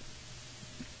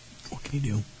 what can you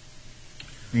do?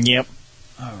 Yep.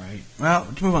 Alright. Well,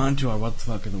 to move on to our What the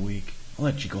Fuck of the Week, I'll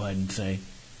let you go ahead and say.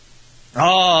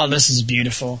 Oh, this is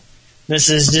beautiful. This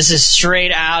is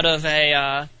straight out of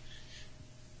a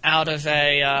hentai. Out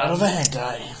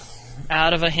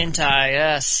of a hentai,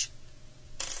 yes.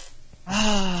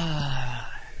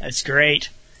 That's great.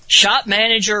 Shop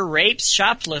manager rapes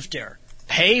shoplifter.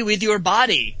 Pay with your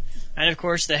body. And of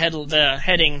course, the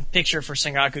heading picture for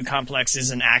Sengaku Complex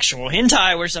is an actual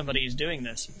hentai where somebody is doing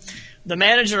this. The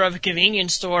manager of a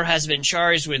convenience store has been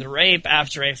charged with rape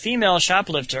after a female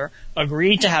shoplifter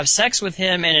agreed to have sex with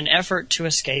him in an effort to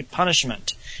escape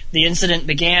punishment. The incident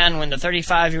began when the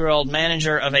 35-year-old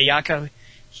manager of a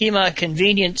Yokohama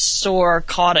convenience store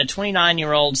caught a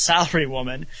 29-year-old salary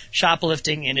woman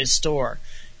shoplifting in his store.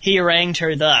 He harangued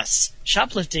her thus: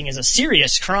 "Shoplifting is a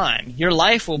serious crime. Your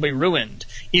life will be ruined.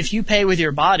 If you pay with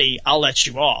your body, I'll let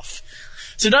you off."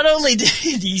 So not only did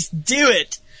he do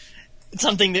it,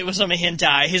 something that was from a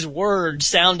hentai, his words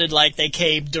sounded like they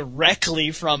came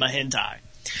directly from a hentai.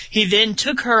 He then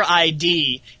took her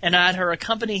ID and had her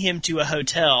accompany him to a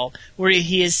hotel where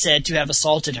he is said to have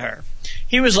assaulted her.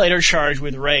 He was later charged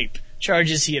with rape,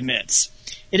 charges he admits.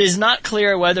 It is not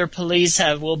clear whether police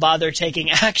will bother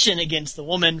taking action against the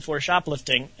woman for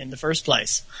shoplifting in the first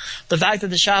place. The fact that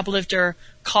the shoplifter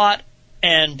caught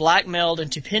and blackmailed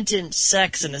into penitent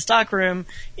sex in the stockroom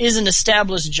is an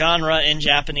established genre in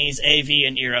Japanese AV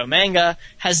and Ero manga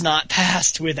has not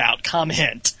passed without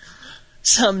comment.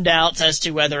 Some doubts as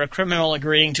to whether a criminal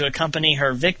agreeing to accompany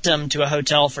her victim to a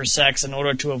hotel for sex in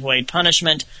order to avoid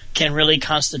punishment can really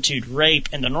constitute rape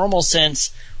in the normal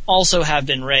sense also have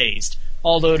been raised,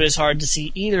 although it is hard to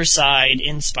see either side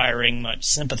inspiring much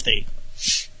sympathy.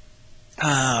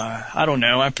 I don't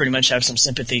know. I pretty much have some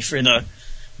sympathy for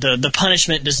the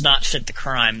punishment does not fit the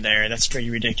crime there. That's pretty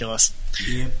ridiculous.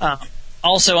 Yep.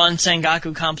 Also on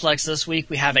Sengaku Complex this week,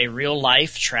 we have a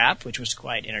real-life trap, which was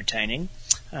quite entertaining.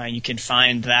 You can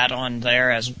find that on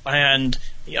there. And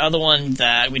the other one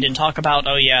that we didn't talk about,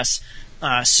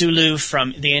 Sulu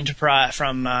from the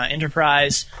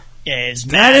Enterprise is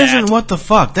mad That isn't what the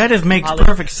fuck. That makes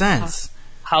perfect sense.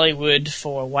 Hollywood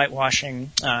for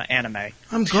whitewashing anime.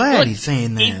 I'm glad he's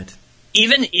saying that.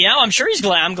 I'm sure he's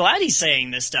glad. I'm glad he's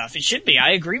saying this stuff. It should be.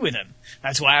 I agree with him.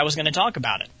 That's why I was going to talk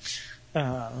about it.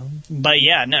 But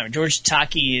yeah, no, George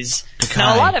Takei is... Takei.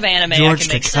 Now, a lot of anime can make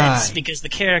Takei. sense because the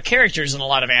characters in a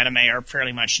lot of anime are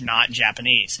fairly much not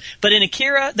Japanese. But in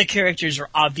Akira, the characters are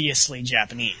obviously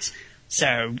Japanese.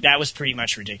 So that was pretty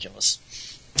much ridiculous.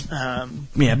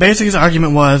 Basically his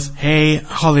argument was, hey,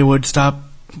 Hollywood, stop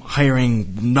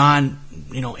hiring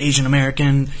Asian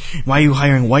American. Why are you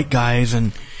hiring white guys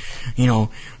and,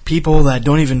 people that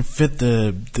don't even fit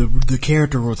the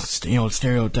character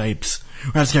stereotypes.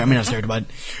 Not stereotype, but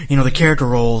the character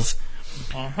roles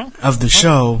of the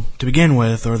show to begin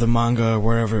with, or the manga, or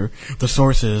wherever the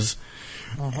source is.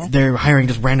 They're hiring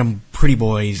just random pretty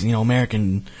boys,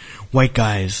 American white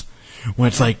guys, when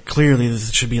it's like clearly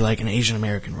this should be like an Asian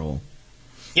American role,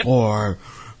 or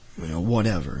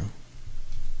whatever.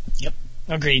 Yep,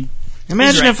 agreed.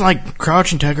 Imagine if like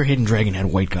Crouching Tiger, Hidden Dragon had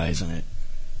white guys in it.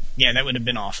 Yeah, that would have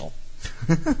been awful.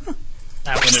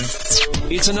 That would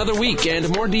have. It's another week, and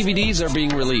more DVDs are being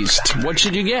released. What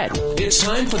should you get? It's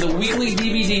time for the weekly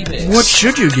DVD picks. What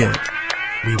should you get?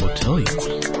 We will tell you.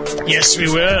 Yes,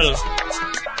 we will.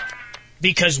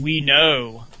 Because we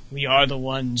know. We are the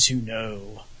ones who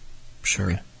know.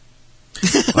 Sure.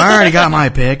 Well, I already got my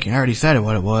pick. I already said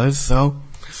what it was, so...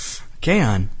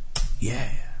 K-On! Yeah.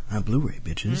 On Blu-ray,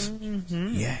 bitches.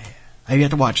 Mm-hmm. Yeah. I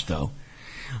have to watch it, though.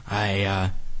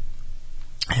 I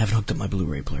haven't hooked up my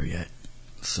Blu-ray player yet.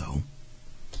 So,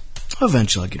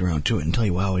 eventually I'll get around to it and tell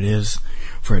you how it is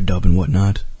for a dub and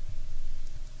whatnot.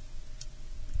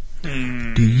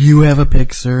 Do you have a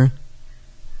pick, sir?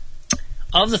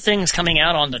 Of the things coming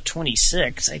out on the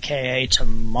 26th, aka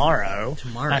tomorrow,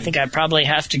 I think I'd probably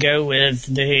have to go with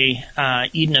the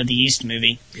Eden of the East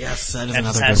movie. Yes, that is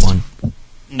another good one.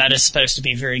 That is supposed to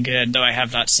be very good, though I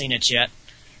have not seen it yet.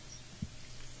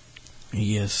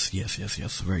 Yes.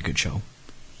 Very good show.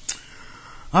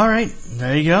 Alright,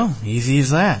 there you go. Easy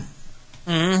as that.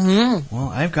 Mm-hmm. Well,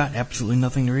 I've got absolutely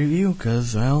nothing to review,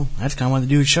 because, well, I just kind of wanted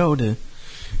to do a show to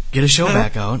get a show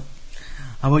back out.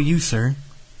 How about you, sir?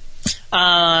 No,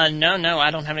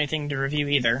 I don't have anything to review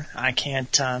either. I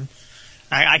can't,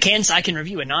 I can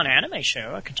review a non-anime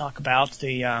show. I can talk about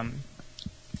the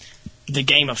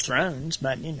Game of Thrones,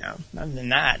 but, other than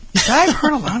that. I've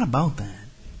heard a lot about that.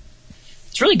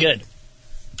 It's really good.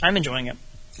 I'm enjoying it.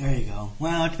 There you go.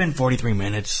 Well, it's been 43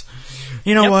 minutes.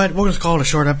 You know what? We'll just call it a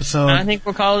short episode. I think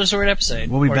we'll call it a short episode.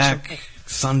 We'll be back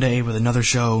Sunday with another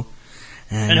show.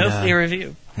 And hopefully a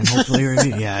review.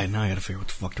 Yeah, now I gotta figure out what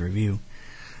the fuck to review.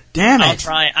 Damn it!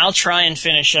 I'll try and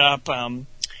finish up,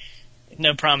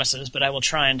 no promises, but I will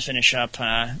try and finish up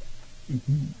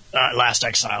Last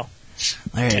Exile.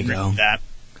 There you go.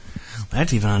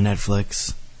 That's even on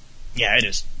Netflix. Yeah, it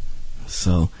is.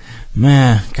 So,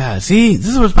 God, see, this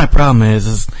is what my problem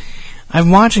is I'm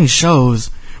watching shows,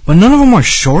 but none of them are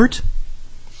short.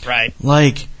 Right.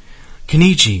 Like,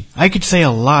 Kenichi. I could say a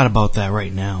lot about that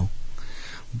right now.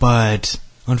 But,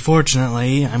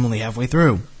 unfortunately, I'm only halfway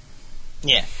through.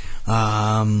 Yeah.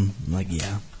 Damn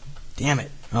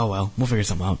it. Oh well, we'll figure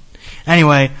something out.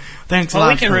 Anyway, thanks a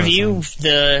lot. We can review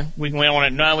we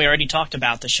already talked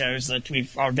about the shows that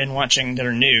we've been watching that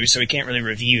are new, so we can't really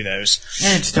review those.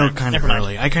 And it's still kind of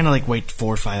early. I kind of wait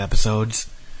 4 or 5 episodes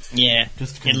Yeah,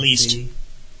 Just to at kinda least. see.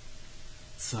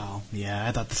 So, yeah,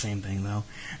 I thought the same thing, though.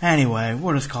 Anyway,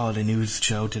 we'll just call it a news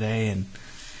show today, and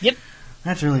Yep.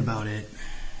 that's really about it.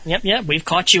 Yep. We've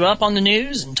caught you up on the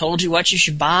news and told you what you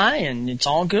should buy, and it's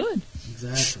all good.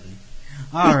 Exactly.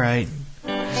 All right.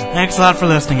 Thanks a lot for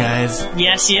listening, guys.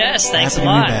 Yes. Thanks Happy a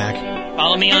lot. to be back.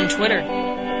 Follow me on Twitter.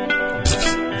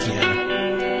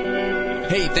 Yeah.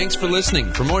 Hey, thanks for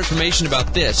listening. For more information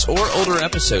about this or older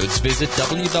episodes, visit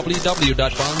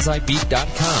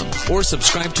www.bonsaibeat.com or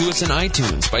subscribe to us in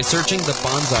iTunes by searching The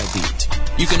Bonsai Beat.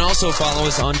 You can also follow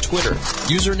us on Twitter,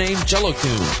 username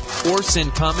JelloCoon, or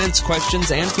send comments, questions,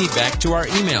 and feedback to our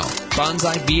email,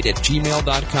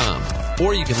 bonsaibeat@gmail.com.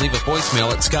 Or you can leave a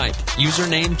voicemail at Skype,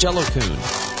 username JelloCoon.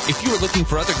 If you are looking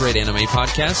for other great anime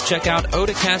podcasts, check out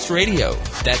Otacast Radio.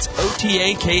 That's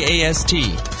OTAKAST.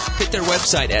 Hit their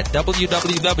website at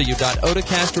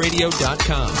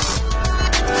www.otacastradio.com.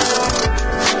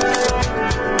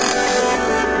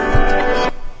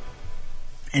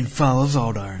 And follow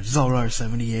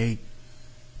Zoldar78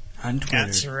 on Twitter.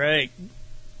 That's right.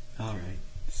 All right.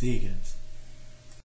 See you guys.